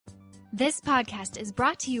This podcast is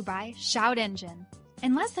brought to you by Shout Engine.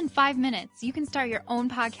 In less than 5 minutes, you can start your own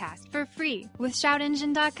podcast for free with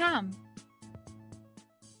shoutengine.com.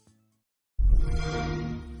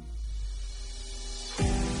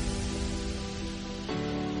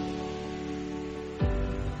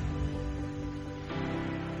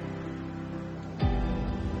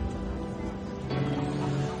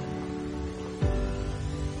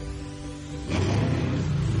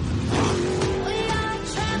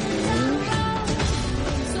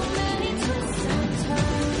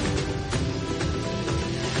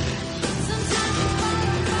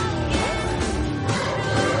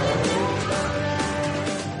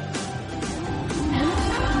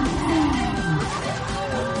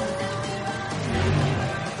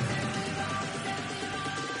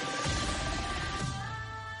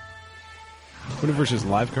 Hooniverse's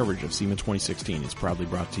live coverage of SEMA 2016 is proudly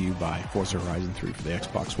brought to you by Forza Horizon 3 for the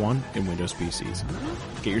Xbox One and Windows PCs.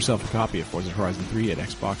 Get yourself a copy of Forza Horizon 3 at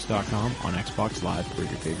Xbox.com, on Xbox Live, or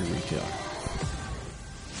your favorite retailer.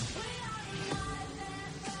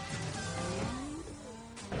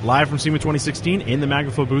 Live from SEMA 2016 in the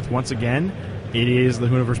Magnaflow booth once again, it is the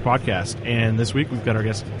Hooniverse podcast. And this week we've got our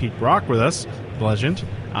guest Pete Brock with us, the legend.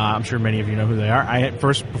 I'm sure many of you know who they are.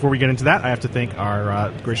 First, before we get into that, I have to thank our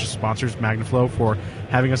gracious sponsors, Magnaflow, for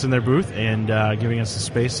having us in their booth and giving us the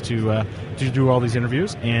space to do all these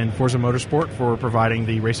interviews, and Forza Motorsport for providing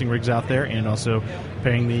the racing rigs out there and also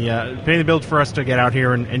paying the bill for us to get out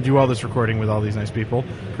here and do all this recording with all these nice people.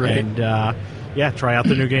 Great. And try out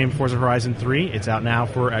the new game Forza Horizon 3. It's out now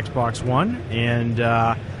for Xbox One, and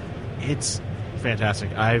it's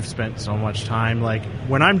fantastic. I've spent so much time, like,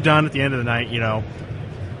 when I'm done at the end of the night,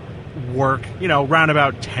 work, around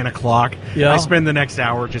about 10 o'clock. Yeah. I spend the next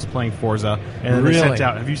hour just playing Forza. And then they sent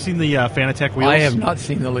out. Have you seen the Fanatec wheels? I have not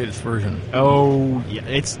seen the latest version. Oh, yeah.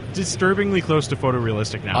 It's disturbingly close to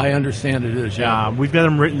photorealistic now. I understand it is, yeah. We've got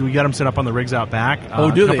them written. We got them set up on the rigs out back.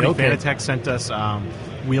 Do they? Company Okay. Fanatec sent us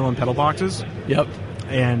wheel and pedal boxes. Yep.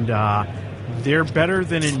 And they're better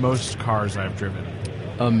than in most cars I've driven.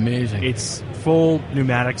 Amazing. It's full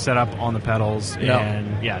pneumatic setup on the pedals,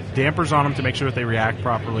 and dampers on them to make sure that they react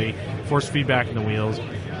properly, force feedback in the wheels,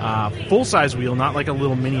 full-size wheel, not like a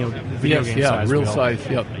little mini video game size real wheel. size,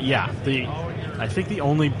 yep. Yeah, I think the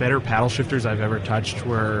only better paddle shifters I've ever touched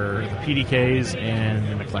were the PDKs and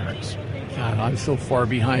the McLarens. God, I'm so far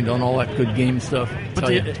behind on all that good game stuff.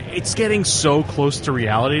 But it's getting so close to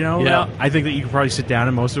reality now. Yeah. I think that you can probably sit down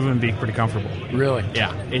in most of them and be pretty comfortable. Really?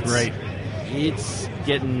 Yeah, it's great. It's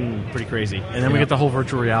getting pretty crazy. And then we get the whole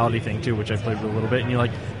virtual reality thing, too, which I played with a little bit.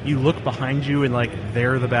 And you look behind you and,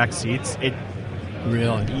 there are the back seats.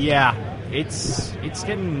 Really? Yeah. It's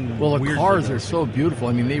getting Well, the weird. cars are so beautiful.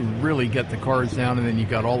 I mean, they really get the cars down, and then you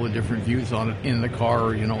got all the different views on it, in the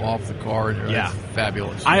car, off the car. It's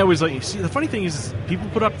fabulous. I always see, the funny thing is people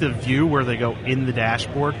put up the view where they go in the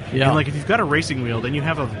dashboard. Yeah. And, if you've got a racing wheel, then you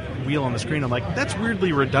have a wheel on the screen. I'm like, that's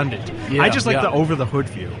weirdly redundant. Yeah, I just like the over-the-hood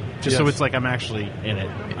view, just so Yes. it's like I'm actually in it.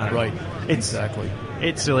 I don't Right. know. Exactly.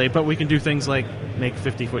 It's silly, but we can do things like make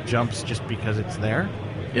 50-foot jumps just because it's there.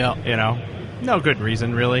 Yeah. No good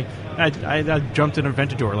reason, really. I jumped in a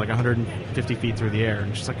Aventador 150 feet through the air,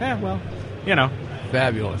 and just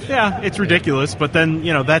Fabulous. Yeah, it's ridiculous, but then,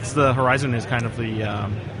 that's the Horizon is kind of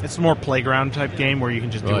the, it's more playground type game where you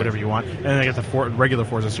can just do whatever you want. And then I got the regular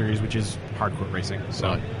Forza series, which is hardcore racing.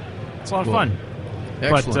 So it's a lot of fun.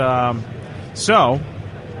 Excellent. But,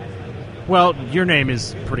 well, your name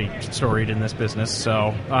is pretty storied in this business,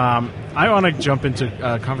 so I want to jump into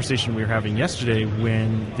a conversation we were having yesterday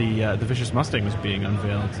when the Vicious Mustang was being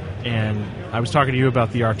unveiled, and I was talking to you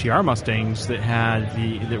about the RTR Mustangs that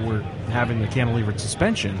were having the cantilevered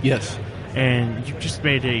suspension. Yes. And you just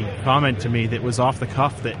made a comment to me that was off the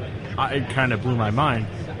cuff that it kind of blew my mind.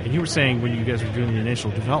 And you were saying when you guys were doing the initial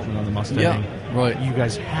development on the Mustang, you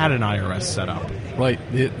guys had an IRS set up. Right.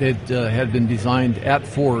 It had been designed at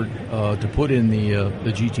Ford to put in the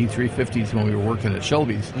GT350s when we were working at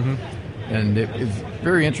Shelby's. Mm-hmm. And it's a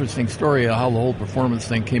very interesting story of how the whole performance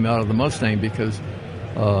thing came out of the Mustang, because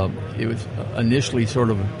it was initially sort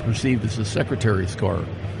of perceived as a secretary's car.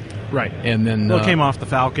 Right. And then it came off the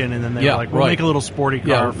Falcon, and then they were like, we'll make a little sporty car.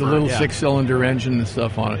 Yeah, the little six-cylinder engine and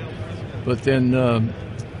stuff on it. But then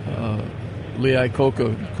Lee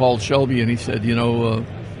Iacocca called Shelby, and he said,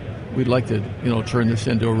 we'd like to, turn this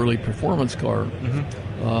into a really performance car.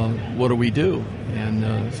 Mm-hmm. What do we do?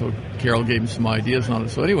 And so Carol gave him some ideas on it.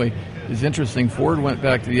 So anyway, it's interesting. Ford went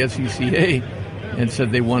back to the SCCA and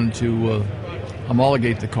said they wanted to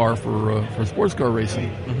homologate the car for sports car racing.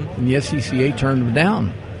 Mm-hmm. And the SCCA turned them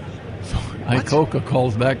down. So Iacocca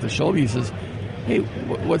calls back to Shelby and says, hey,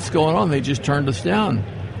 what's going on? They just turned us down.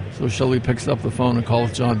 So Shelby picks up the phone and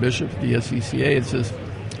calls John Bishop at the SECA and says,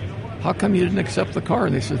 how come you didn't accept the car?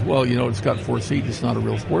 And they says, well, it's got 4 seats. It's not a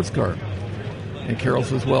real sports car. And Carroll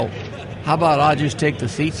says, well, how about I just take the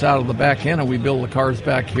seats out of the back end and we build the cars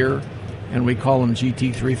back here and we call them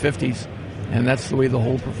GT350s. And that's the way the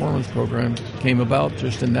whole performance program came about,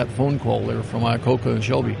 just in that phone call there from Iacocca and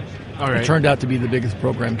Shelby. All right. It turned out to be the biggest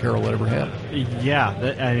program Carroll had ever had. Yeah,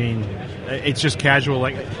 I mean, it's just casual.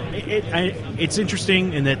 Like, it's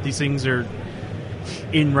interesting in that these things are,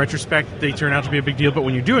 in retrospect, they turn out to be a big deal. But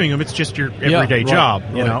when you're doing them, it's just your everyday job.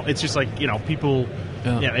 You know, it's just like people.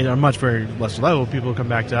 Yeah, at a much very lesser level, people come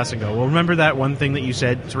back to us and go, well, remember that one thing that you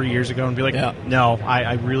said 3 years ago? And be like, no,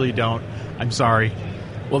 I really don't. I'm sorry.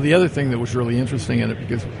 Well, the other thing that was really interesting in it,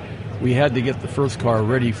 because we had to get the first car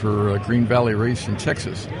ready for Green Valley Race in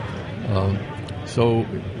Texas. So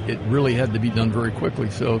it really had to be done very quickly.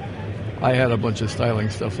 So I had a bunch of styling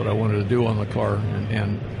stuff that I wanted to do on the car,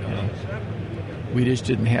 and we just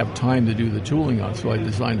didn't have time to do the tooling on. So I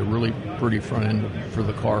designed a really pretty front end for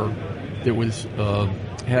the car that was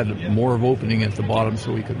had more of opening at the bottom,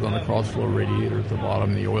 so we could run a cross-flow radiator at the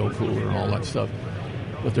bottom, the oil cooler, and all that stuff.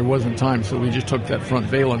 But there wasn't time, so we just took that front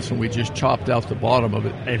valence and we just chopped out the bottom of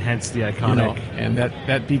it. And hence the iconic. And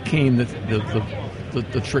that became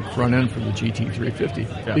the trick front end for the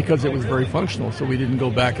GT350 because it was very functional, so we didn't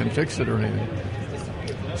go back and fix it or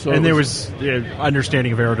anything. So and there was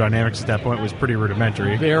understanding of aerodynamics at that point was pretty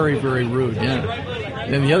rudimentary. Very, very rude, yeah.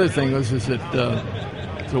 And the other thing was that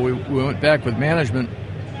so we went back with management,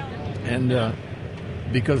 and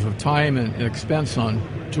because of time and expense on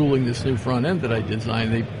tooling this new front end that I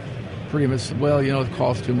designed, they pretty much said, well, it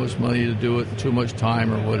costs too much money to do it, too much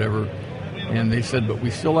time or whatever. And they said, but we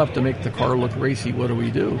still have to make the car look racy. What do we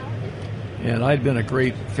do? And I'd been a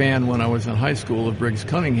great fan when I was in high school of Briggs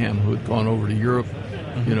Cunningham, who had gone over to Europe,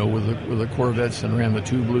 with the Corvettes and ran the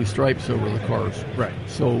 2 blue stripes over the cars. Right.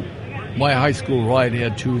 So my high school ride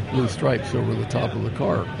had 2 blue stripes over the top of the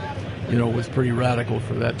car. Was pretty radical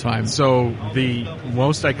for that time. So the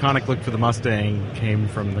most iconic look for the Mustang came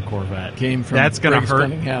from the Corvette. That's going to hurt.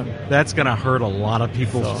 Cunningham. That's going to hurt a lot of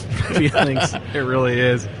people's feelings. It really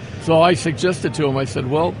is. So I suggested to him, I said,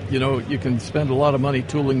 well, you can spend a lot of money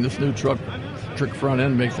tooling this new trick front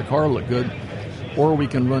end, make the car look good, or we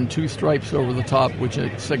can run 2 stripes over the top, which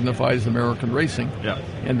signifies American racing,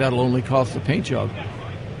 and that'll only cost a paint job.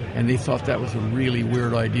 And they thought that was a really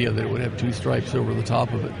weird idea, that it would have 2 stripes over the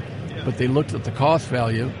top of it. But they looked at the cost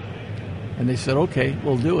value, and they said, okay,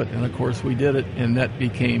 we'll do it. And, of course, we did it, and that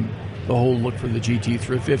became the whole look for the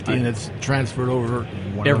GT350, and it's transferred over.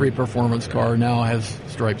 Every performance car now has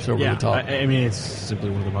stripes over the top. I mean, it's simply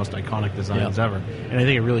one of the most iconic designs ever. And I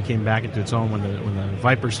think it really came back into its own when the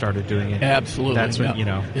Viper started doing it. Absolutely. That's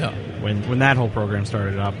when, when that whole program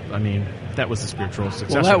started up, I mean, that was the spiritual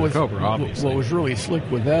successor of the Cobra, obviously. What was really slick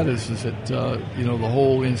with that is that, the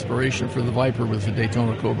whole inspiration for the Viper was the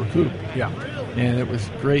Daytona Cobra Coupe. Yeah. And it was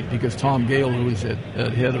great because Tom Gale, who was at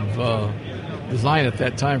head of design at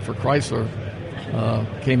that time for Chrysler,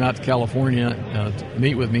 came out to California to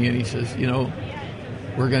meet with me, and he says,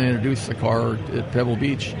 we're going to introduce the car at Pebble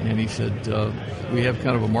Beach. And he said, we have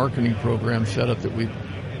kind of a marketing program set up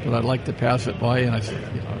but I'd like to pass it by. And I said,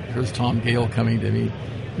 here's Tom Gale coming to me.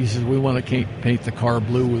 He says, we want to paint the car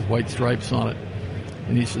blue with white stripes on it.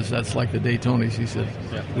 And he says, that's like the Daytonas. He said,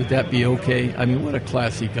 would that be okay? I mean, what a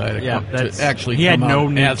classy guy to actually he come had out no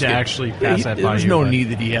need to actually pass that by. There was no need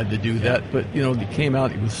that he had to do that. But, he came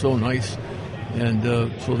out. He was so nice. And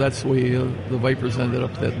so that's the way the Vipers ended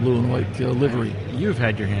up, that blue and white livery. You've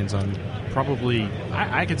had your hands on probably,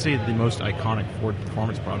 I could say, the most iconic Ford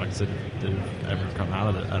performance products that have ever come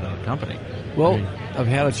out of the company. Well, I've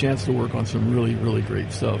had a chance to work on some really, really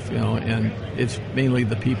great stuff, and it's mainly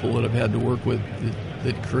the people that I've had to work with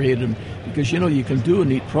that created them. Because, you can do a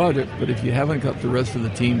neat project, but if you haven't got the rest of the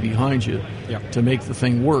team behind you to make the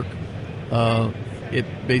thing work, it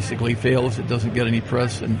basically fails. It doesn't get any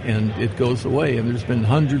press, and it goes away. And there's been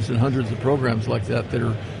hundreds and hundreds of programs like that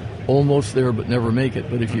are almost there but never make it.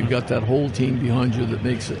 But if you've got that whole team behind you that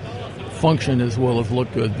makes it function as well as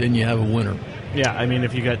look good, then you have a winner. Yeah, I mean,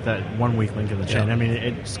 if you got that one weak link in the chain, I mean,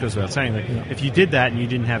 it just goes without saying that if you did that and you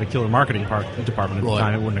didn't have a killer marketing department at the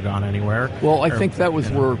time, it wouldn't have gone anywhere. Well, I think that was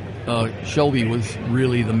where Shelby was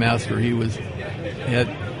really the master. He was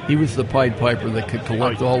the Pied Piper that could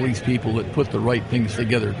collect all these people that put the right things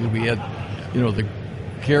together. Because we had, the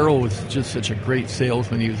Carroll was just such a great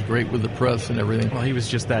salesman. He was great with the press and everything. Well, he was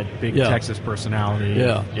just that big Texas personality.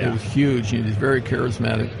 Yeah, it was huge. He was very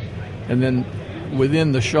charismatic. And then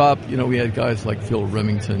within the shop, we had guys like Phil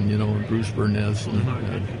Remington, and Bruce Burness.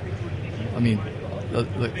 And, I mean,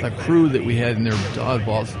 the crew that we had in there, Todd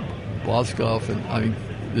Boskoff, and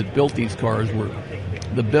that built these cars were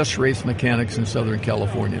the best race mechanics in Southern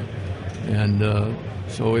California. And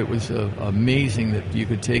so it was amazing that you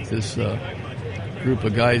could take this group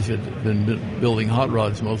of guys that had been building hot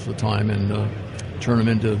rods most of the time and turn them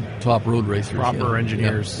into top road racers. Proper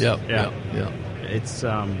engineers. Yeah. It's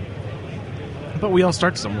but we all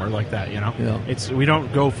start somewhere like that, Yeah. We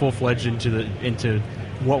don't go full-fledged into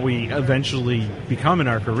what we eventually become in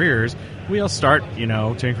our careers. We all start,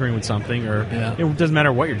 tinkering with something, or it doesn't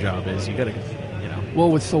matter what your job is. You got to,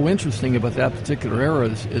 Well, what's so interesting about that particular era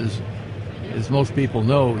is as most people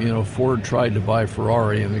know, Ford tried to buy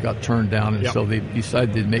Ferrari and they got turned down, and so they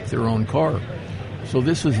decided they'd make their own car. So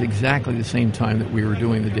this was exactly the same time that we were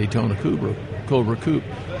doing the Daytona Cobra Coupe.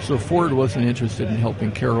 So Ford wasn't interested in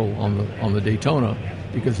helping Carroll on the Daytona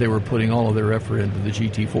because they were putting all of their effort into the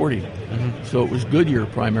GT40. Mm-hmm. So it was Goodyear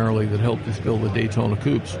primarily that helped us build the Daytona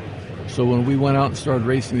Coupes. So when we went out and started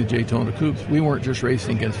racing the Daytona Coupes, we weren't just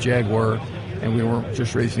racing against Jaguar, and we weren't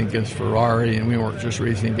just racing against Ferrari, and we weren't just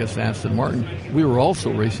racing against Aston Martin. We were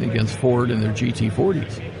also racing against Ford and their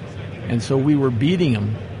GT40s. And so we were beating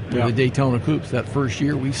them to the Daytona Coupes. That first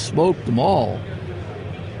year, we smoked them all.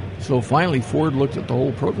 So finally, Ford looked at the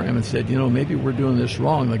whole program and said, maybe we're doing this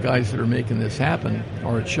wrong. The guys that are making this happen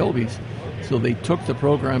are at Shelby's. So they took the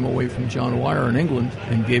program away from John Wyer in England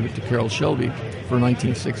and gave it to Carroll Shelby for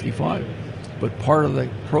 1965. But part of the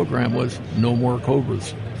program was no more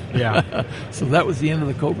Cobras. Yeah. So that was the end of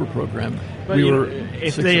the Cobra program. But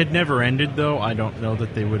if they had never ended, though, I don't know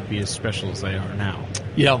that they would be as special as they are now.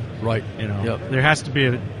 Yeah, right. There has to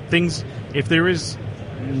be things. If there is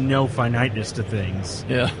no finiteness to things,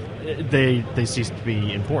 they cease to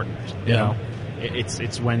be important. You know,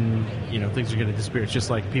 it's when things are going to disappear. It's just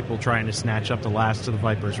like people trying to snatch up the last of the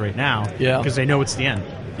Vipers right now, because they know it's the end.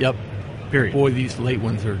 Yep. Period. Boy, these late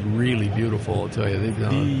ones are really beautiful. I'll tell you, they've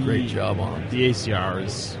done a great job on them. The ACR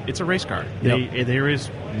it's a race car. Yep. There is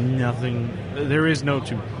nothing. There is no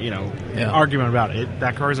argument about it.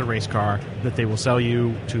 That car is a race car that they will sell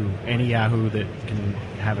you to any Yahoo that can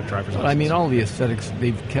have a driver's license. I mean, all the aesthetics,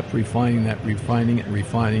 they've kept refining it.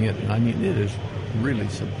 And I mean, it is really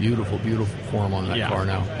some beautiful, beautiful form on that car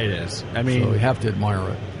now. It is. I mean, so you have to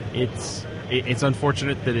admire it. It's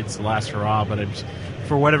unfortunate that it's the last hurrah, but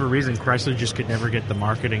for whatever reason, Chrysler just could never get the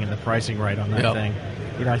marketing and the pricing right on that thing.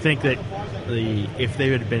 I think that if they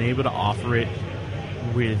had been able to offer it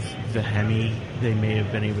with the Hemi, they may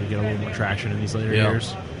have been able to get a little more traction in these later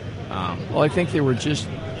years. Well, I think they were just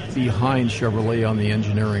behind Chevrolet on the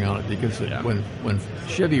engineering on it, because when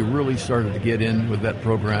Chevy really started to get in with that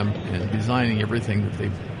program and designing everything that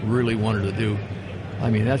they really wanted to do, I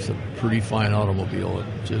mean, that's a pretty fine automobile.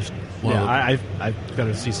 Just I've got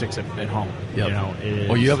a C6 at home. Yep.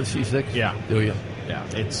 You have a C6? Yeah. Do you? Yeah.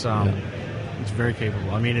 It's very capable.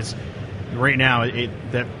 I mean, it's right now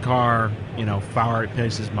that car far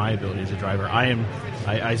outpaces my ability as a driver.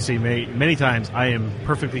 I say many times I am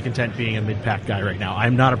perfectly content being a mid-pack guy right now.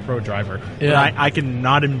 I'm not a pro driver. But I can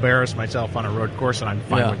not embarrass myself on a road course, and I'm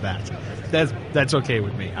fine with that. That's okay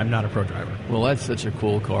with me. I'm not a pro driver. Well, that's such a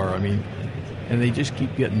cool car. I mean, and they just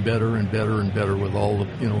keep getting better and better and better with all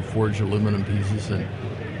the forged aluminum pieces, and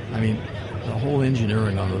I mean, the whole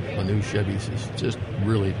engineering on the new Chevys is just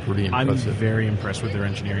really pretty impressive. I'm very impressed with their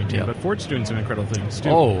engineering team, but Ford's doing some incredible things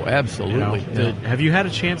too. Oh, absolutely. Have you had a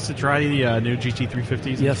chance to try the new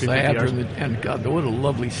GT350s? Yes, I have, and God, what a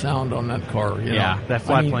lovely sound on that car. That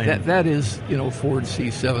flat plane. That is Ford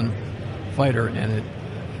C7 fighter, and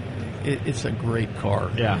it's a great car.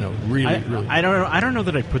 Yeah, really. I don't know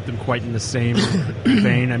that I put them quite in the same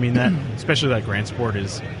vein. I mean, especially that Grand Sport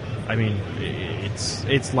is. I mean,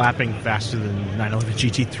 it's lapping faster than 911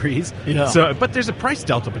 GT3s. Yeah. So, but there's a price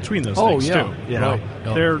delta between those things too. Right.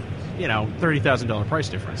 They're $30,000 price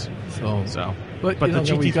difference. So, but the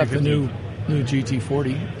GT350, we got the new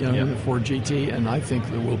GT40, the Ford GT, and I think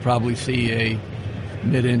that we'll probably see a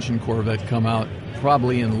mid-engine Corvette come out,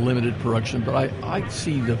 probably in limited production. But I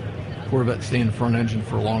see the Corvette staying in front engine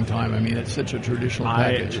for a long time. I mean, it's such a traditional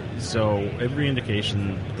package. So every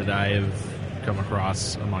indication that I have come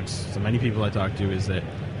across amongst so many people I talk to is that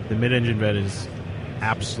the mid-engine vet is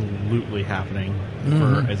absolutely happening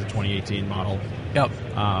as a 2018 model. Yep.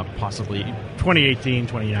 Possibly 2018,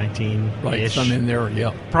 2019. Right, some in there,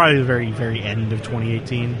 yeah. Probably the very, very end of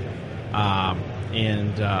 2018.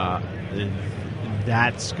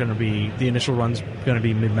 That's going to be, the initial run's going to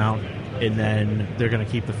be mid-mount, and then they're going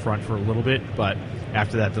to keep the front for a little bit, but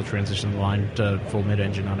after that they'll transition the line to full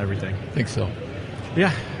mid-engine on everything. I think so.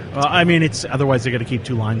 Yeah. Well, I mean, otherwise they got to keep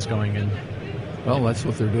two lines going. And well, that's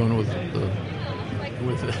what they're doing with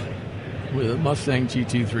with a Mustang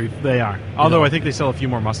GT3. They are. Although I think they sell a few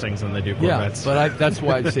more Mustangs than they do Corvettes. Yeah, but that's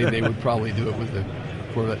why I'd say they would probably do it with the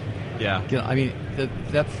Corvette. Yeah. You know, I mean,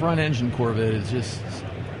 that front-engine Corvette is just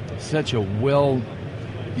such a well,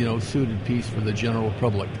 suited piece for the general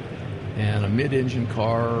public. And a mid-engine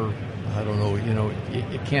car, I don't know,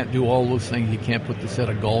 it can't do all those things. You can't put the set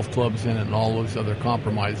of golf clubs in it and all those other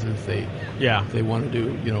compromises they want to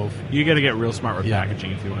do. You got to get real smart with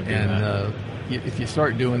packaging if you want to do that. If you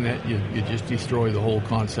start doing that, you just destroy the whole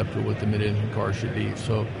concept of what the mid-engine car should be.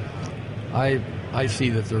 So, I see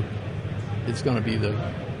that it's going to be the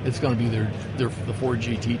Ford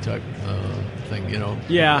GT type thing,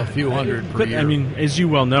 Yeah, a few hundred per year. I mean, as you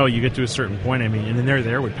well know, you get to a certain point. I mean, and then they're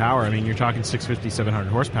there with power. I mean, you're talking 650, 700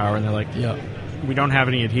 horsepower, and they're like, we don't have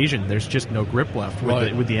any adhesion. There's just no grip left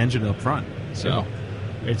with the engine up front. So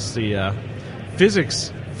it's the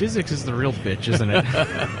physics. Physics is the real bitch, isn't it?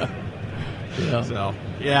 Yeah. So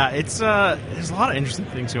it's there's a lot of interesting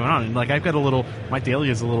things going on. And like I've got my daily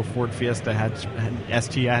is a little Ford Fiesta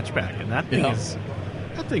ST hatchback, and that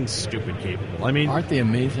thing's stupid capable. I mean, aren't they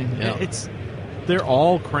amazing? Yeah. They're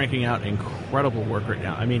all cranking out incredible work right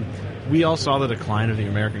now. I mean, we all saw the decline of the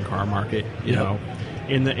American car market, you know,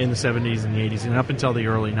 in the 70s and the 80s and up until the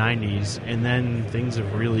early 90s, and then things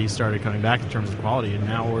have really started coming back in terms of quality, and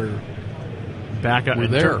now we're back up.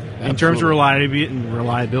 In terms of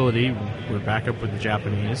reliability, we're back up with the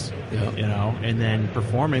Japanese, and then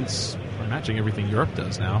performance, we're matching everything Europe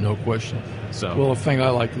does now. No question. So, well, a thing I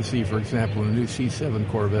like to see, for example, in the new C7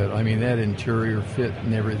 Corvette, I mean, that interior fit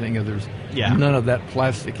and everything, there's none of that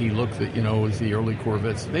plasticky look that, was the early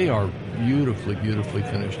Corvettes. They are beautifully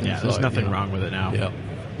finished inside. Yeah, there's nothing wrong with it now. Yeah.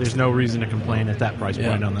 There's no reason to complain at that price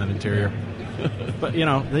point on that interior. But,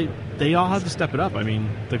 they all have to step it up. I mean,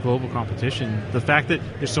 the global competition, the fact that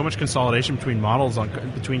there's so much consolidation between models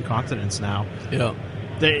between continents now. Yeah.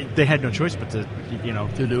 They had no choice but to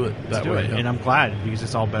do it that way. Yeah. And I'm glad because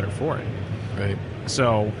it's all better for it. Right.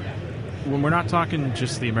 So when we're not talking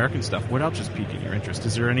just the American stuff, what else is piquing your interest?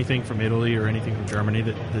 Is there anything from Italy or anything from Germany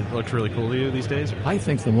that looks really cool to you these days? I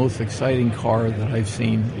think the most exciting car that I've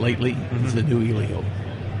seen lately is the new Elio.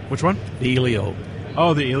 Which one? The Elio.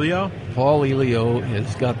 Oh, the Elio? Paul Elio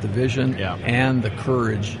has got the vision and the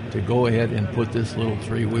courage to go ahead and put this little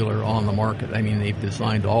three-wheeler on the market. I mean, they've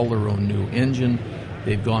designed all their own new engine.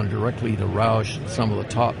 They've gone directly to Roush. Some of the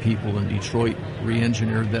top people in Detroit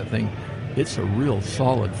re-engineered that thing. It's a real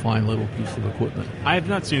solid, fine little piece of equipment. I have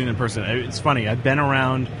not seen it in person. It's funny. I've been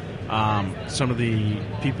around some of the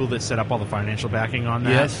people that set up all the financial backing on that.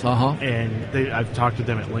 Yes, And I've talked to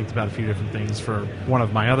them at length about a few different things for one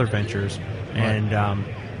of my other ventures. Right.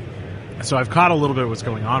 And so I've caught a little bit of what's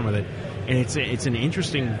going on with it. And it's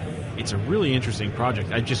a really interesting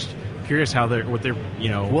project. I'm just curious how go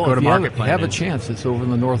to market plan. Have a chance. It's over in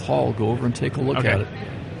the North Hall. Go over and take a look at it.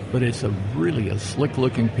 But it's really a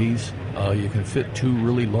slick-looking piece. You can fit two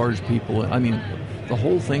really large people. I mean, the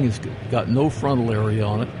whole thing has got no frontal area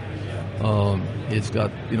on it. It's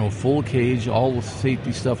got full cage, all the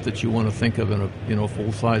safety stuff that you want to think of in a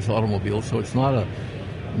full-size automobile. So it's not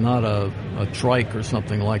a trike or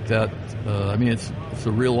something like that. I mean, it's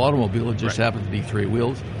a real automobile. It just happens to be three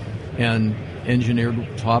wheels, and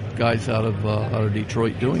engineered top guys out of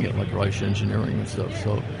Detroit doing it, like Roush Engineering and stuff.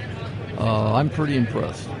 So I'm pretty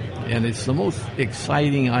impressed, and it's the most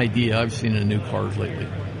exciting idea I've seen in new cars lately.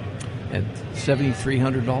 At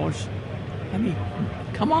 $7,300, I mean,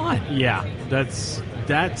 come on. Yeah, that's.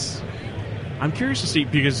 I'm curious to see,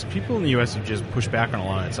 because people in the U.S. have just pushed back on a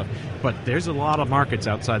lot of that stuff, but there's a lot of markets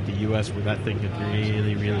outside the U.S. where that thing could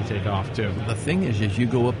really, really take off, too. The thing is you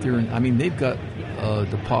go up there, and, I mean, they've got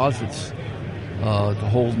deposits to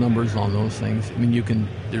hold numbers on those things. I mean,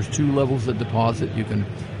 there's two levels of deposit. You can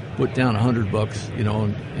put down $100,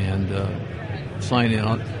 and sign in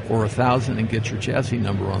on, or $1,000 and get your chassis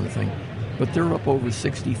number on the thing. But they're up over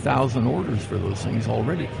 60,000 orders for those things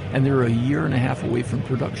already, and they're a year and a half away from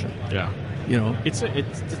production. Yeah.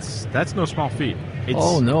 That's no small feat.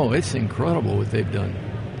 It's incredible what they've done.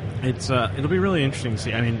 It'll be really interesting to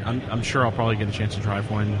see. I mean, I'm sure I'll probably get a chance to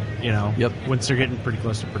drive one, once they're getting pretty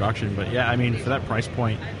close to production. But yeah, I mean, for that price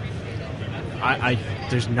point,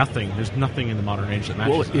 there's nothing in the modern age that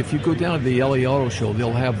matches. Well, if you go down to the LA Auto Show,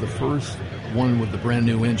 they'll have the first one with the brand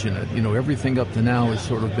new engine. Everything up to now has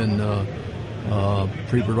sort of been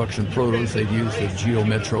pre-production protos. They've used the Geo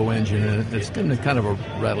Metro engine, and it's been kind of a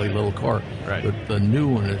rattly little car. Right. But the new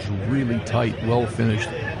one is really tight, well finished,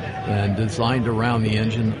 and designed around the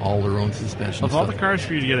engine, all their own suspension. Of all the cars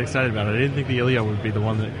for you to get excited about, I didn't think the Elio would be the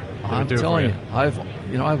one that I'm would do telling it for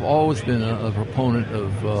you, I've always been a proponent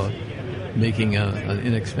of making an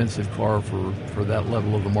inexpensive car for that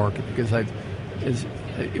level of the market. Because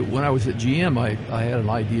when I was at GM, I had an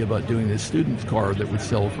idea about doing this student's car that would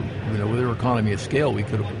sell for, with their economy of scale, we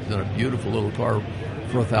could have done a beautiful little car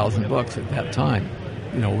for $1,000 at that time,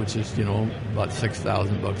 which is, about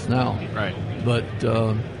 $6,000 now. Right. But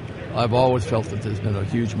I've always felt that there's been a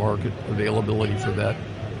huge market availability for that.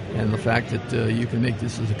 And the fact that you can make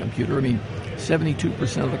this as a computer,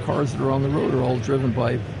 72% of the cars that are on the road are all driven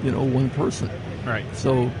by, one person. Right.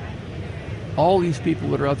 So all these people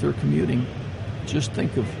that are out there commuting, just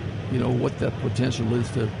think of, what that potential is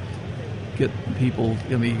to get people.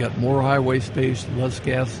 You got more highway space, less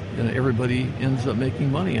gas, and everybody ends up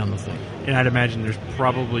making money on the thing. And I'd imagine there's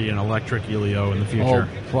probably an electric Elio in the future.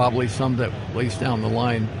 Oh, probably some that lays down the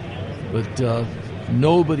line. But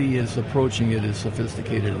nobody is approaching it as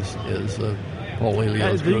sophisticated as Paul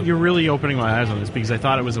Elio's group. You're really opening my eyes on this, because I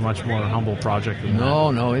thought it was a much more humble project than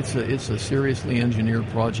that. No, it's a seriously engineered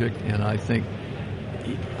project, and I think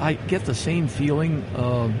I get the same feeling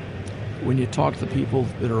when you talk to people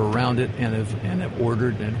that are around it and have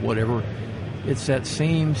ordered and whatever. It's that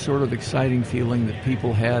same sort of exciting feeling that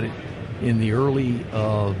people had in the early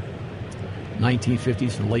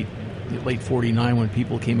 1950s and late 49 when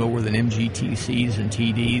people came over with an MGTCs and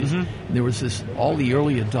TDs. Mm-hmm. And there was all the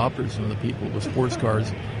early adopters of the people with sports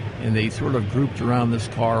cars, and they sort of grouped around this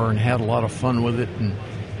car and had a lot of fun with it. And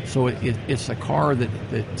so it's a car that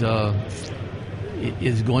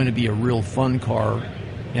is going to be a real fun car,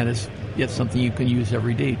 and it's something you can use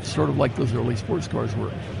every day, sort of like those early sports cars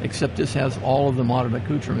were, except this has all of the modern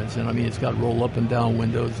accoutrements. And it's got roll up and down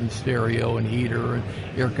windows and stereo and heater and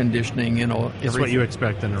air conditioning, everything. That's what you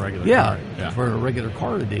expect in a regular car. Yeah, for a regular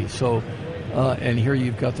car today. So, and here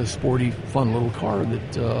you've got this sporty, fun little car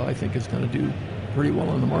that I think is going to do pretty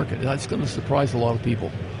well in the market. That's going to surprise a lot of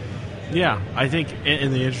people. Yeah, I think,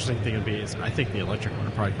 and the interesting thing would be is I think the electric one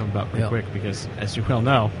will probably come about pretty quick, because, as you well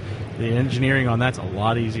know, the engineering on that's a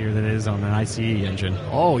lot easier than it is on an ICE engine.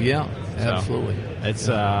 Oh, yeah, absolutely. So it's,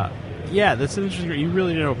 that's an interesting. You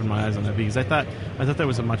really did open my eyes on that, because I thought that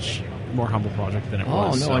was a much more humble project than it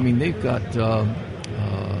was. Oh, no, so. They've got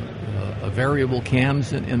variable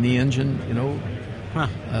cams in the engine, Huh.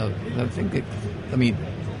 I think,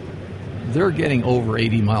 they're getting over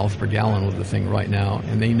 80 miles per gallon with the thing right now,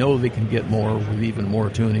 and they know they can get more with even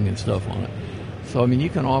more tuning and stuff on it. So, you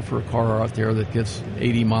can offer a car out there that gets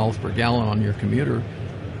 80 miles per gallon on your commuter.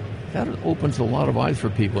 That opens a lot of eyes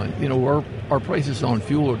for people. And, our prices on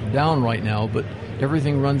fuel are down right now, but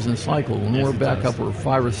everything runs in cycle. When we're back up for $5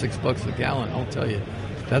 or $6 a gallon, I'll tell you,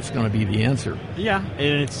 that's going to be the answer. Yeah,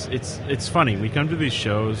 and it's funny. We come to these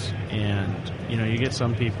shows, and you get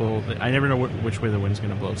some people that, I never know which way the wind's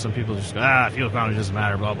going to blow. Some people just go, fuel economy doesn't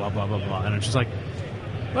matter, blah blah blah blah blah, and it's just like,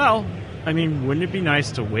 well, wouldn't it be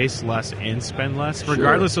nice to waste less and spend less,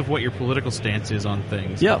 regardless of what your political stance is on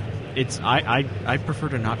things? Yeah, I prefer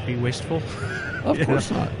to not be wasteful. Of course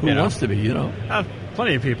not. Who wants to be?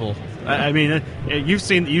 Plenty of people. You've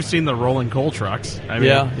seen the rolling coal trucks.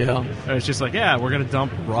 Yeah. It's just like, we're going to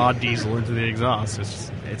dump raw diesel into the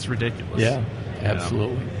exhaust. It's ridiculous. Yeah,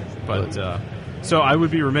 absolutely. But so I would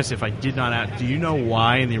be remiss if I did not ask. Do you know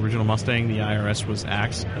why in the original Mustang the IRS was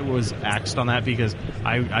axed on that? Because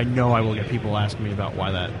I know I will get people asking me about why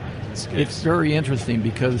that is. It's very interesting,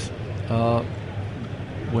 because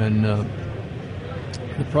when the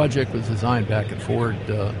project was designed back at Ford,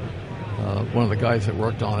 one of the guys that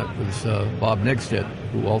worked on it was Bob Nigstead,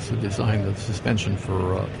 who also designed the suspension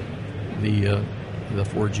for the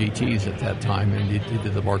Ford GTs at that time, and he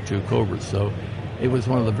did the Mark II Cobras. So it was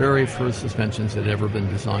one of the very first suspensions that had ever been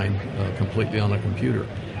designed completely on a computer.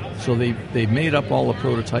 So they made up all the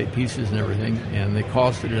prototype pieces and everything, and they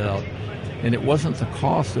costed it out. And it wasn't the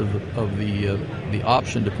cost of the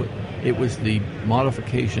option to put; it was the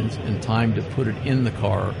modifications and time to put it in the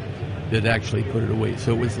car that actually put it away.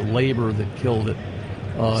 So it was the labor that killed it.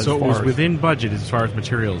 So it was within budget as far as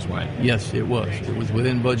materials went? Yes, it was. It was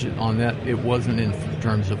within budget on that. It wasn't in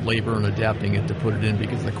terms of labor and adapting it to put it in,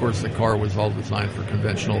 because, of course, the car was all designed for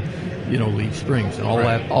conventional, leaf springs, and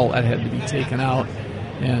all that had to be taken out,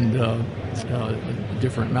 and a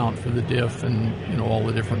different mount for the diff, and all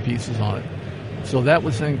the different pieces on it. So that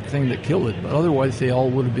was the thing that killed it. But otherwise, they all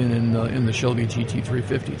would have been in the Shelby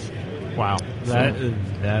GT350s. Wow, that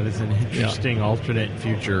is an interesting alternate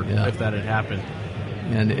future if that had happened.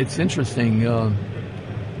 And it's interesting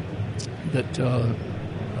that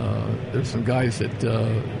there's some guys that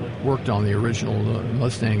worked on the original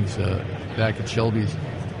Mustangs back at Shelby's,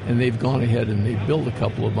 and they've gone ahead and they've built a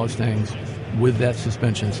couple of Mustangs with that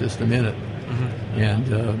suspension system in it. Mm-hmm. And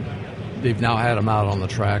they've now had them out on the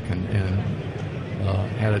track, and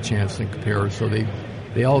had a chance to compare. So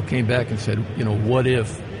they all came back and said, what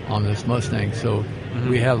if on this Mustang? So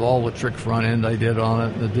we have all the trick front end I did on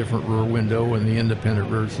it, the different rear window and the independent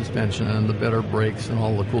rear suspension and the better brakes and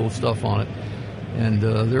all the cool stuff on it. And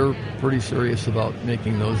they're pretty serious about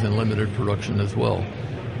making those in limited production as well.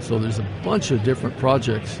 So there's a bunch of different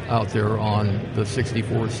projects out there on the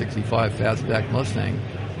 64, 65 fastback Mustang.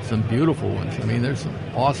 Some beautiful ones. I mean, there's some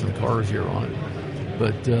awesome cars here on it.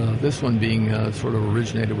 But this one being sort of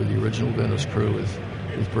originated with the original Venice crew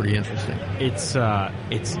is pretty interesting.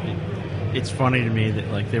 It's funny to me that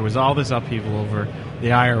like there was all this upheaval over the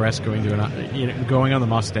IRS going on the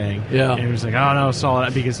Mustang. Yeah. And it was like, oh no,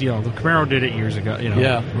 solid, because the Camaro did it years ago.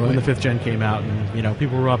 Yeah, right. When the 5th gen came out, and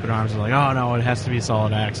people were up in arms and like, oh no, it has to be a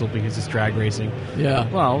solid axle because it's drag racing. Yeah.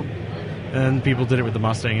 Well, and people did it with the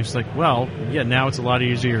Mustang. It's like, well, yeah, now it's a lot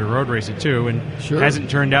easier to road race it too, and hasn't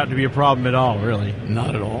turned out to be a problem at all, really.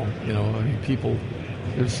 Not at all. I mean, people,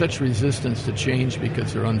 there's such resistance to change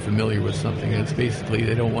because they're unfamiliar with something. It's basically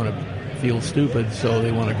they don't want to feel stupid, so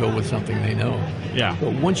they want to go with something they know. Yeah.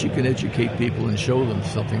 But once you can educate people and show them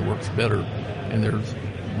something works better, and there's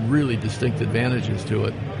really distinct advantages to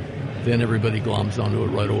it, then everybody gloms onto it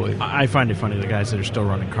right away. I find it funny, the guys that are still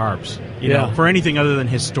running carbs. Yeah. For anything other than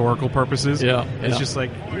historical purposes. Yeah. It's just like,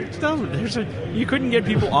 you couldn't get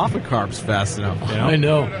people off of carbs fast enough. I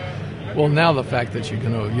know. Well, now the fact that you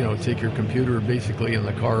can, take your computer basically in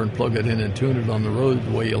the car and plug it in and tune it on the road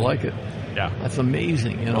the way you like it. Yeah. That's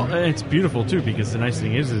amazing, Well, and it's beautiful, too, because the nice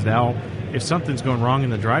thing is now if something's going wrong in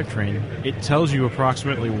the drivetrain, it tells you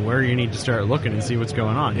approximately where you need to start looking and see what's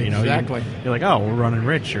going on. Exactly. You're like, oh, we're running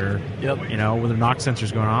rich, or yep. When the knock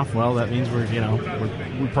sensor's going off, well, that means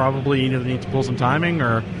we probably either need to pull some timing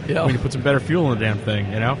or we need to put some better fuel in the damn thing.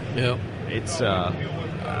 Yep. It's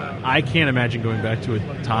I can't imagine going back to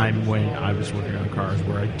a time when I was working on cars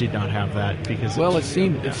where I did not have that, because it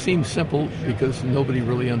seemed simple because nobody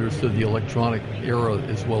really understood the electronic era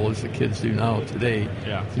as well as the kids do now today.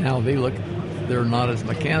 Yeah. Now they're not as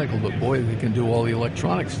mechanical, but boy, they can do all the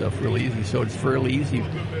electronic stuff really easy. So it's fairly easy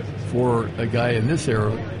for a guy in this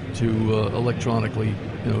era to electronically,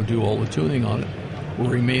 do all the tuning on it,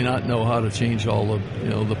 where he may not know how to change all the,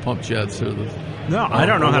 the pump jets or the. No, I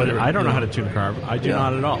don't know how to. I don't know how to tune a carb. I do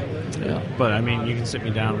not at all. Yeah. But I mean, you can sit me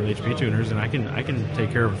down with HP tuners, and I can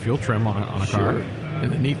take care of a fuel trim on a car.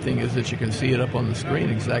 And the neat thing is that you can see it up on the screen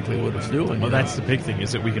exactly what it's doing. Well, that's the big thing,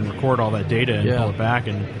 is that we can record all that data and pull it back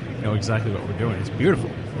and know exactly what we're doing. It's beautiful.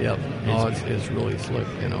 Yep. It's really slick.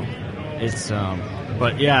 It's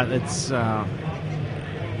but yeah, it's.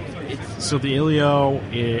 So the Elio,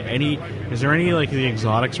 is there any like the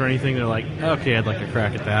exotics or anything that are like, okay, I'd like a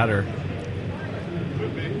crack at that, or?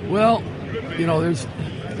 Well, there's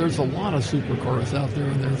a lot of supercars out there,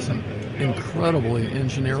 and there's some incredible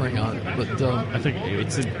engineering on it. But I think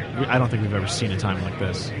I don't think we've ever seen a time like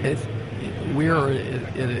this. We're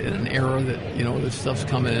in an era that this stuff's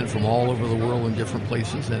coming in from all over the world in different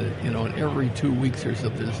places, and and every 2 weeks there's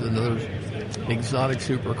another exotic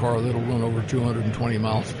supercar that'll run over 220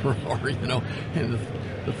 miles per hour. And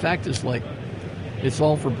the fact is, like, it's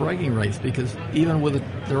all for bragging rights, because even with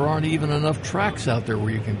there aren't even enough tracks out there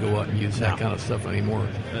where you can go out and use that kind of stuff anymore.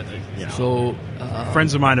 So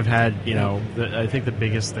friends of mine have had, I think the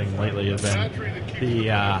biggest thing lately has been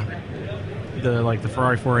the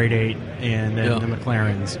Ferrari 488 and then the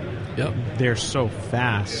McLarens. Yep. They're so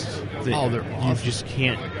fast that they're awesome. You just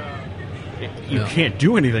can't. You can't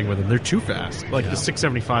do anything with them. They're too fast. Like the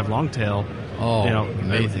 675 Longtail. Oh,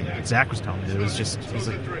 amazing! Zach was telling me, he's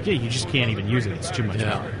like, you just can't even use it. It's too much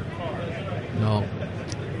power. No.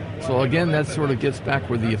 So again, that sort of gets back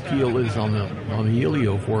where the appeal is on the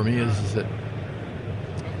Elio for me is that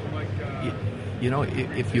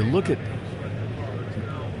if you look at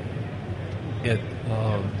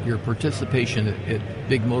your participation at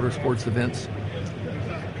big motorsports events.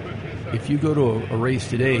 If you go to a race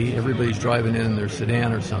today, everybody's driving in their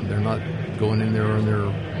sedan or something. They're not going in there on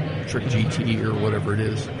their Trick GT or whatever it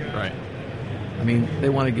is. Right. I mean, they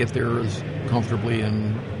want to get there as comfortably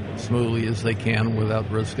and smoothly as they can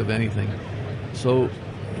without risk of anything. So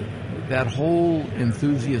that whole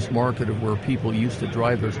enthusiast market of where people used to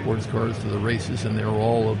drive their sports cars to the races and they were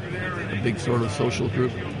all a big sort of social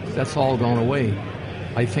group, that's all gone away.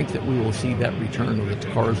 I think that we will see that return with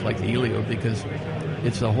cars like the Elio, because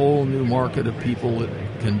it's a whole new market of people that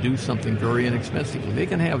can do something very inexpensively. They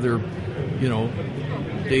can have their,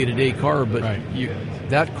 day-to-day car, but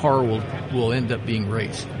that car will end up being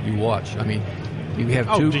raced. You watch. I mean, you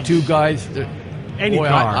have two guys that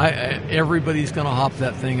car. Everybody's going to hop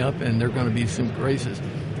that thing up, and they're going to be some races.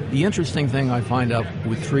 The interesting thing I find out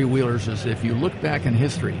with three-wheelers is if you look back in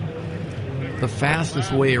history, the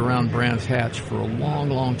fastest way around Brands Hatch for a long,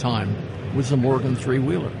 long time was the Morgan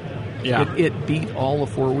three-wheeler. Yeah. It beat all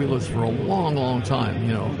the four-wheelers for a long, long time,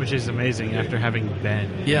 Which is amazing after having been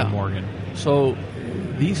in Morgan. So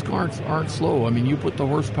these cars aren't slow. I mean, you put the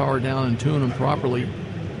horsepower down and tune them properly,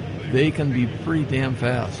 they can be pretty damn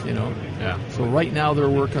fast, Yeah. So right now they're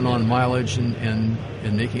working on mileage and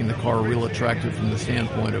making the car real attractive from the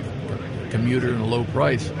standpoint of a commuter and a low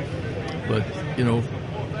price. But,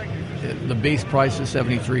 the base price is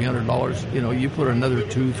 $7,300. You put another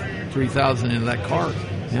 $2,000-3,000 into that car,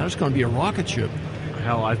 now it's going to be a rocket ship.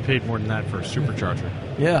 Hell, I've paid more than that for a supercharger.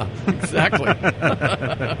 Yeah, exactly.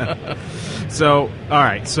 So, all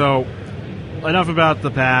right. So, enough about the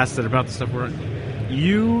past and about the stuff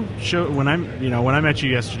you showed when I met you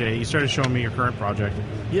yesterday. You started showing me your current project.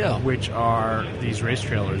 Yeah, which are these race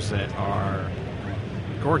trailers that are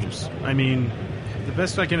gorgeous. I mean, the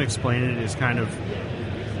best I can explain it is kind of,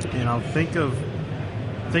 think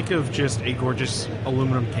of just a gorgeous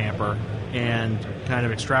aluminum camper and kind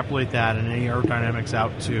of extrapolate that and any aerodynamics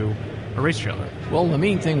out to a race trailer. Well, the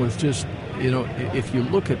main thing was just, if you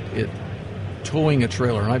look at it, towing a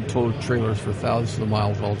trailer, and I've towed trailers for thousands of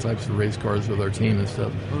miles, all types of race cars with our team and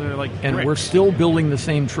stuff. Well, they're like and bricks. We're still building the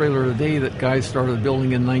same trailer today that guys started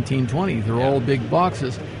building in 1920. They're all big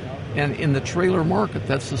boxes. And in the trailer market,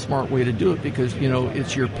 that's the smart way to do it because,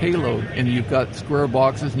 it's your payload and you've got square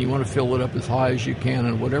boxes and you want to fill it up as high as you can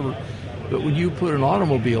and whatever. But when you put an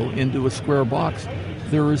automobile into a square box,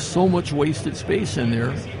 there is so much wasted space in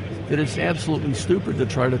there that it's absolutely stupid to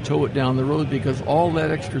try to tow it down the road because all that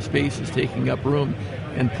extra space is taking up room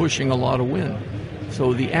and pushing a lot of wind.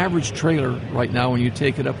 So the average trailer right now, when you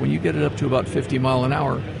take it up, when you get it up to about 50 mile an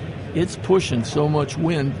hour, it's pushing so much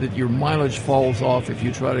wind that your mileage falls off if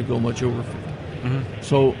you try to go much over 50. Mm-hmm.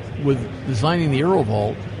 So with designing the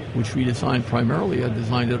AeroVault, which we designed primarily, I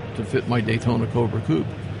designed it to fit my Daytona Cobra Coupe.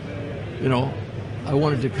 I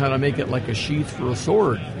wanted to kind of make it like a sheath for a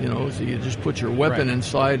sword, so you just put your weapon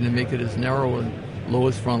inside and make it as narrow and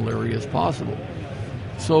lowest frontal area as possible.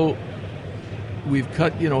 So we've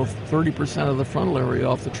cut, 30% of the frontal area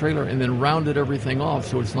off the trailer and then rounded everything off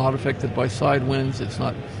so it's not affected by side winds. It's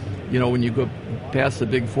not, when you go past the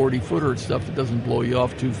big 40-footer stuff, it doesn't blow you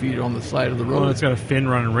off 2 feet on the side of the road. Well, it's got a fin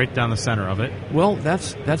running right down the center of it. Well,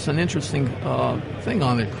 that's an interesting thing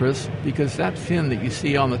on it, Chris, because that fin that you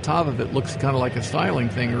see on the top of it looks kind of like a styling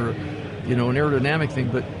thing or, an aerodynamic thing,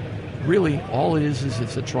 but really all it is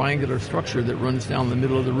it's a triangular structure that runs down the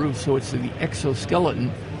middle of the roof, so it's the exoskeleton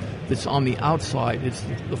that's on the outside. It's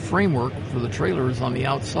the framework for the trailer is on the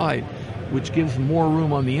outside, which gives more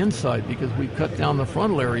room on the inside because we cut down the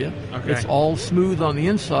frontal area. Okay. It's all smooth on the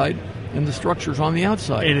inside, and the structure's on the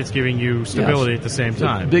outside. And it's giving you stability at the same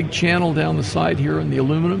time. Big channel down the side here in the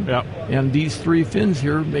aluminum. Yep. And these 3 fins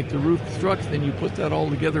here make the roof struct. Then you put that all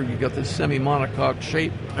together, you got this semi-monocoque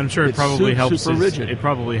shape. I'm sure it probably helps. Super rigid. It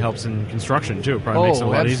probably helps in construction too. It probably makes it a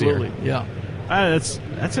lot absolutely. easier. Yeah. That's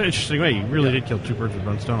an interesting way. You really did kill 2 birds with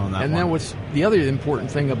one stone on that. And then what's the other important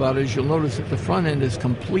thing about it is you'll notice that the front end is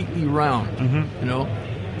completely round.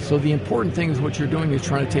 Mm-hmm. So the important thing is what you're doing is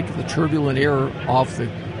trying to take the turbulent air off the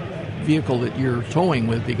vehicle that you're towing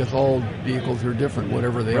with because all vehicles are different,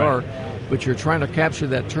 whatever they are. But you're trying to capture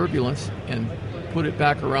that turbulence and put it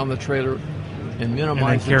back around the trailer and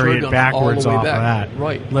minimize and then carry the it backwards all the way off back. of that.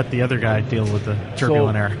 Right. Let the other guy deal with the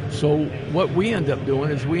turbulent air. So what we end up doing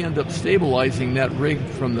is we end up stabilizing that rig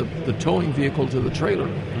from the towing vehicle to the trailer.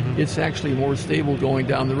 Mm-hmm. It's actually more stable going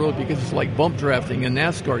down the road because it's like bump drafting in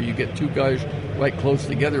NASCAR. You get 2 guys right close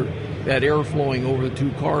together. That air flowing over the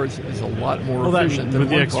 2 cars is a lot more efficient than with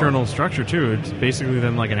the one external car. structure too. It's basically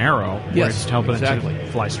then like an arrow. Where Yes, it's helping exactly. it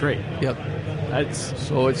to fly straight. Yep.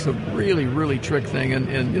 So it's a really, really trick thing,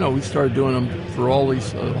 and we started doing them for all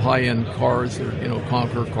these high-end cars, or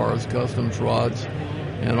Conquer cars, custom rods,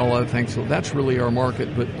 and all other things. So that's really our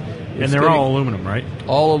market. But they're all aluminum, right?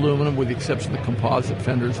 All aluminum, with the exception of the composite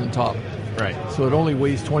fenders and top. Right. So it only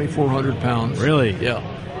weighs 2,400 pounds. Really? Yeah.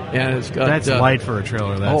 And it's got that's light for a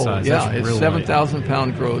trailer that size. Yeah, that's it's 7,000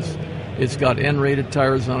 pound gross. It's got N-rated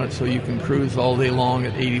tires on it, so you can cruise all day long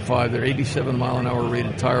at 85. There are 87 mile an hour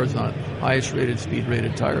rated tires on it, highest rated speed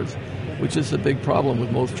rated tires, which is a big problem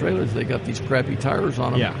with most trailers. They got these crappy tires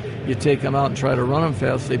on them. Yeah. You take them out and try to run them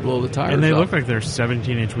fast, they blow the tires And they up. look like they're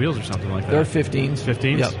 17-inch wheels or something like that. They're 15s.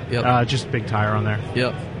 15s? Yep. Just big tire on there.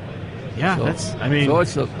 Yep. Yeah,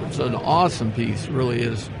 So it's an awesome piece, really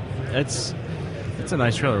is. It's a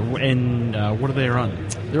nice trailer. And what do they run?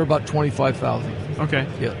 They're about 25,000. Okay.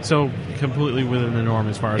 Yeah. So completely within the norm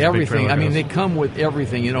as far as everything. A big trailer goes. I mean, they come with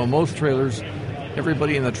everything. Most trailers,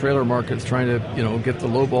 everybody in the trailer market is trying to, get the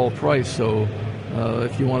lowball price. So,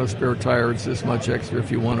 If you want a spare tire, it's this much extra.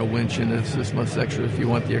 If you want a winch in, it's this much extra. If you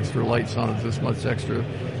want the extra lights on, it's this much extra.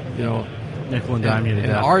 Nickel and dime you to and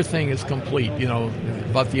death. our thing is complete.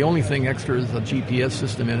 But the only thing extra is a GPS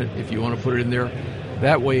system in it. If you want to put it in there,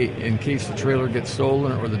 that way, in case the trailer gets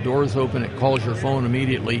stolen or the doors open, it calls your phone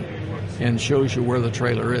immediately and shows you where the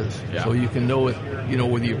trailer is. Yeah. So you can know it.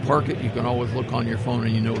 Whether you park it, you can always look on your phone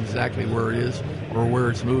and you know exactly where it is or where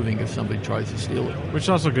it's moving if somebody tries to steal it. Which is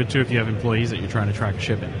also good, too, if you have employees that you're trying to track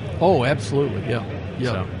shipping. Oh, absolutely, yeah.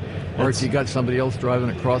 So, or if you got somebody else driving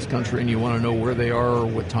across country and you want to know where they are or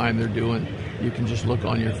what time they're doing, you can just look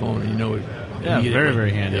on your phone and you know it. Yeah, very,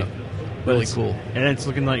 very handy. Yeah. Really cool. And it's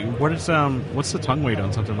looking like, what's the tongue weight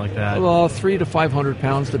on something like that? Well, 300 to 500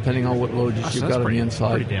 pounds, depending on what load you've got on the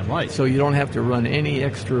inside. Pretty damn light. So you don't have to run any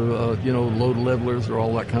extra, load levelers or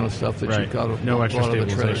all that kind of stuff that you've got. No extra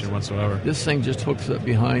stabilization whatsoever. This thing just hooks up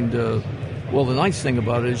behind. Well, the nice thing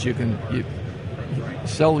about it is you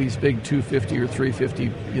sell these big 250 or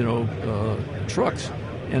 350, trucks,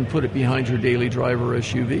 and put it behind your daily driver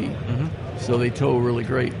SUV. Mm-hmm. So they tow really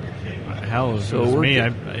great. Hell, if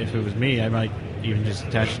it was me, I might even just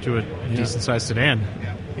attach it to a decent-sized sedan.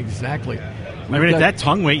 Exactly. At that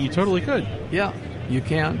tongue weight, you totally could. Yeah, you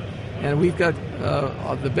can. And we've got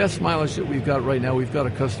the best mileage that we've got right now. We've got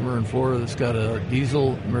a customer in Florida that's got a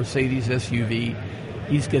diesel Mercedes SUV.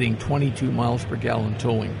 He's getting 22 miles per gallon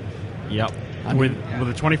towing. Yep. With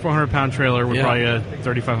a 2,400-pound trailer with probably a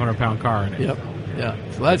 3,500-pound car in it. Yep. Yeah,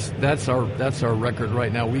 so that's our record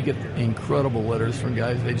right now. We get incredible letters from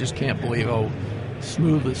guys. They just can't believe how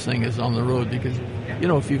smooth this thing is on the road because,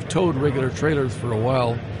 if you've towed regular trailers for a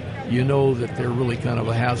while, you know that they're really kind of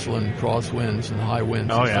a hassle in crosswinds and high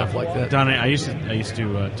winds and stuff like that. Don, I used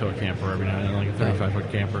to tow a camper every now and then, like a 35-foot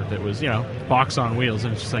camper that was, box on wheels,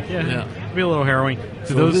 and it's just like, it'd be a little harrowing.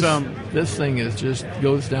 So this thing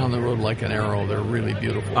goes down the road like an arrow. They're really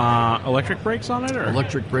beautiful. Electric brakes on it, or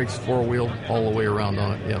electric brakes, 4-wheel, all the way around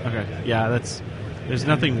on it. Yeah. Okay. Yeah, there's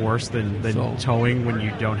nothing worse than towing when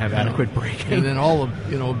you don't have adequate braking. And then all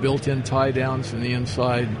the built-in tie downs in the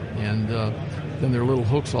inside, and then there are little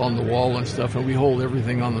hooks on the wall and stuff, and we hold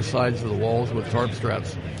everything on the sides of the walls with tarp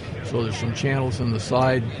straps. So there's some channels in the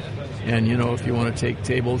side, and if you want to take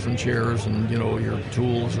tables and chairs and your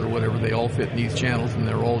tools or whatever, they all fit in these channels, and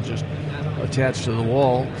they're all just attached to the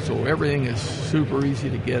wall. So everything is super easy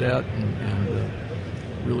to get at and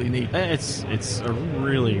really neat. It's a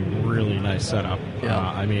really, really nice setup.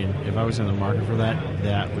 Yeah. If I was in the market for that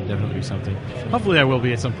would definitely be something. Hopefully I will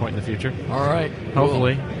be at some point in the future. All right.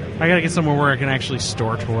 Hopefully. Cool. I got to get somewhere where I can actually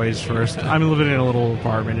store toys first. I'm living in a little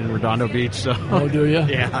apartment in Redondo Beach, so. Oh, do you?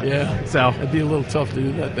 Yeah. So it'd be a little tough to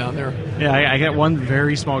do that down there. Yeah, I got one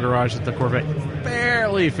very small garage that the Corvette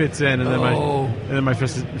barely fits in, and then my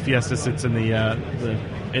Fiesta sits in the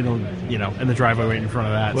driveway right in front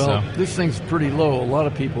of that. Well, this thing's pretty low. A lot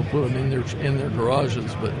of people put them in their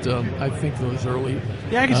garages, but I think those early.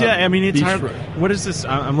 Yeah, I can see that. It's hard. Road. What is this?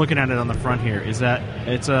 I'm looking at it on the front here. Is that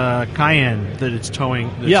it's a Cayenne that it's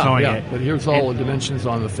towing? Towing it. But here's all the dimensions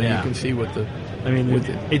on the thing. Yeah. You can see what the.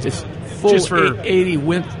 It's full just for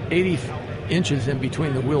 80 inches in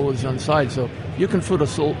between the wheels on side, so you can put a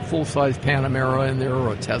full-size Panamera in there,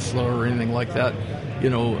 or a Tesla, or anything like that.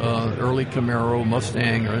 Early Camaro,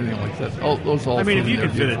 Mustang, or anything like that. If you can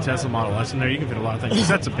fit a Tesla Model S in there, you can fit a lot of things. Because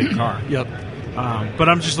that's a big car. Yep. But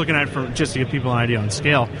I'm just looking at it just to give people an idea on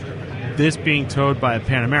scale. This being towed by a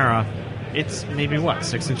Panamera, it's maybe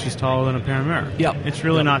 6 inches taller than a Panamera. Yep. It's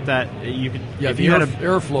really not that you could. Yeah. If you had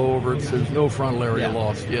airflow over it, there's no frontal area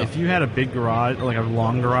lost. Yeah. If you had a big garage, like a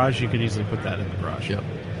long garage, you could easily put that in the garage. Yep.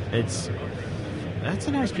 That's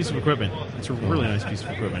a nice piece of equipment. It's a really nice piece of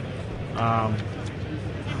equipment.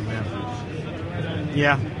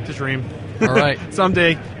 Yeah, it's a dream. All right.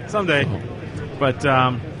 Someday. But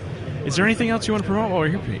is there anything else you want to promote while we're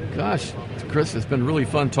here, Pete? Gosh, Chris, it's been really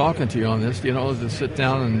fun talking to you on this. To sit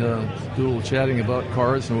down and do a little chatting about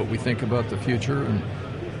cars and what we think about the future,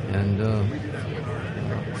 and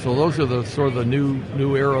so those are the sort of the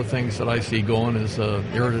new era things that I see going is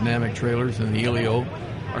aerodynamic trailers, and the Elio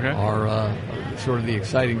are sort of the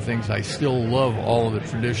exciting things. I still love all of the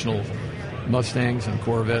traditional Mustangs and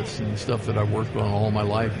Corvettes and stuff that I've worked on all my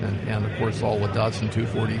life, and of course all the Datsun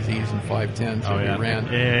 240Zs and 510s that we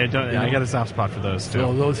ran. Yeah, I got a soft spot for those too.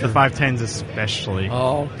 So those the 510s especially.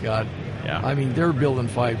 Oh God, yeah. They're building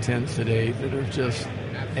 510s today that are just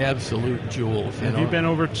absolute jewels. Have you been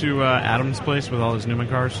over to Adam's place with all his Newman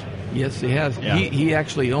cars? Yes, he has. Yeah. He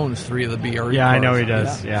actually owns 3 of the BRE cars. Yeah, I know he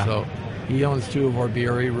does. Yeah. So He owns 2 of our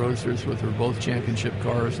BRA Roadsters, which are both championship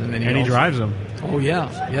cars, and then he drives them. Oh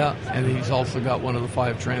yeah, and he's also got one of the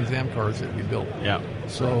 5 Trans Am cars that we built. Yeah.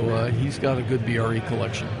 So he's got a good BRE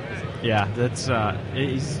collection. Yeah, that's the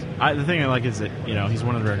thing I like is that he's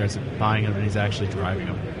one of the rare guys that buying them and he's actually driving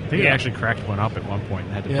them. I think he actually cracked one up at one point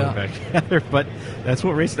and had to put it back together. But that's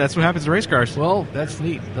what happens to race cars. Well, that's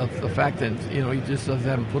neat. The fact that he just doesn't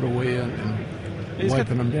have them put away and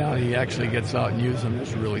wiping them down. He actually gets out and uses them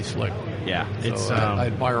is really slick. Yeah, so I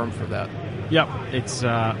admire him for that. Yep, it's.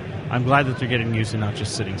 I'm glad that they're getting used and not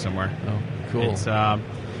just sitting somewhere. Oh, cool. It's,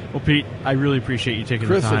 well, Pete, I really appreciate you taking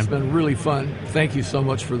Chris, the time. It's been really fun. Thank you so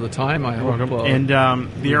much for the time. I hope and the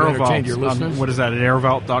Aerovault, what is that, at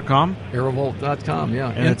aerovault.com? Aerovault.com, yeah.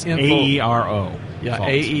 And it's AERO. Yeah,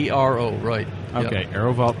 AERO, right. Okay,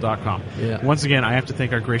 aerovault.com. Yeah. Once again, I have to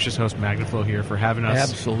thank our gracious host, Magnaflow, here for having us.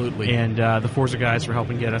 Absolutely. And the Forza guys for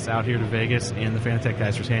helping get us out here to Vegas, and the Fanatec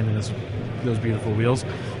guys for handing us those beautiful wheels.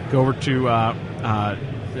 Go over to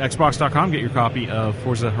Xbox.com, get your copy of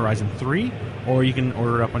Forza Horizon 3, or you can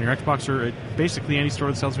order it up on your Xbox or at basically any store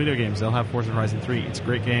that sells video games. They'll have Forza Horizon 3. It's a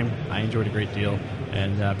great game. I enjoyed a great deal.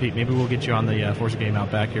 And, Pete, maybe we'll get you on the Forza game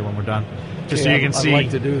out back here when we're done, just so you can see. I'd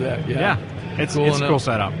like to do that, yeah. It's a cool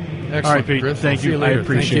setup. Excellent. All right, Pete, Chris, thank you. I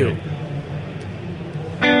appreciate it.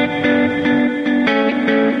 Thank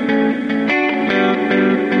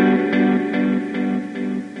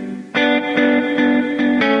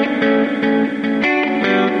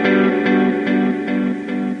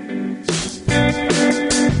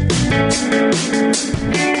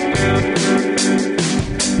you.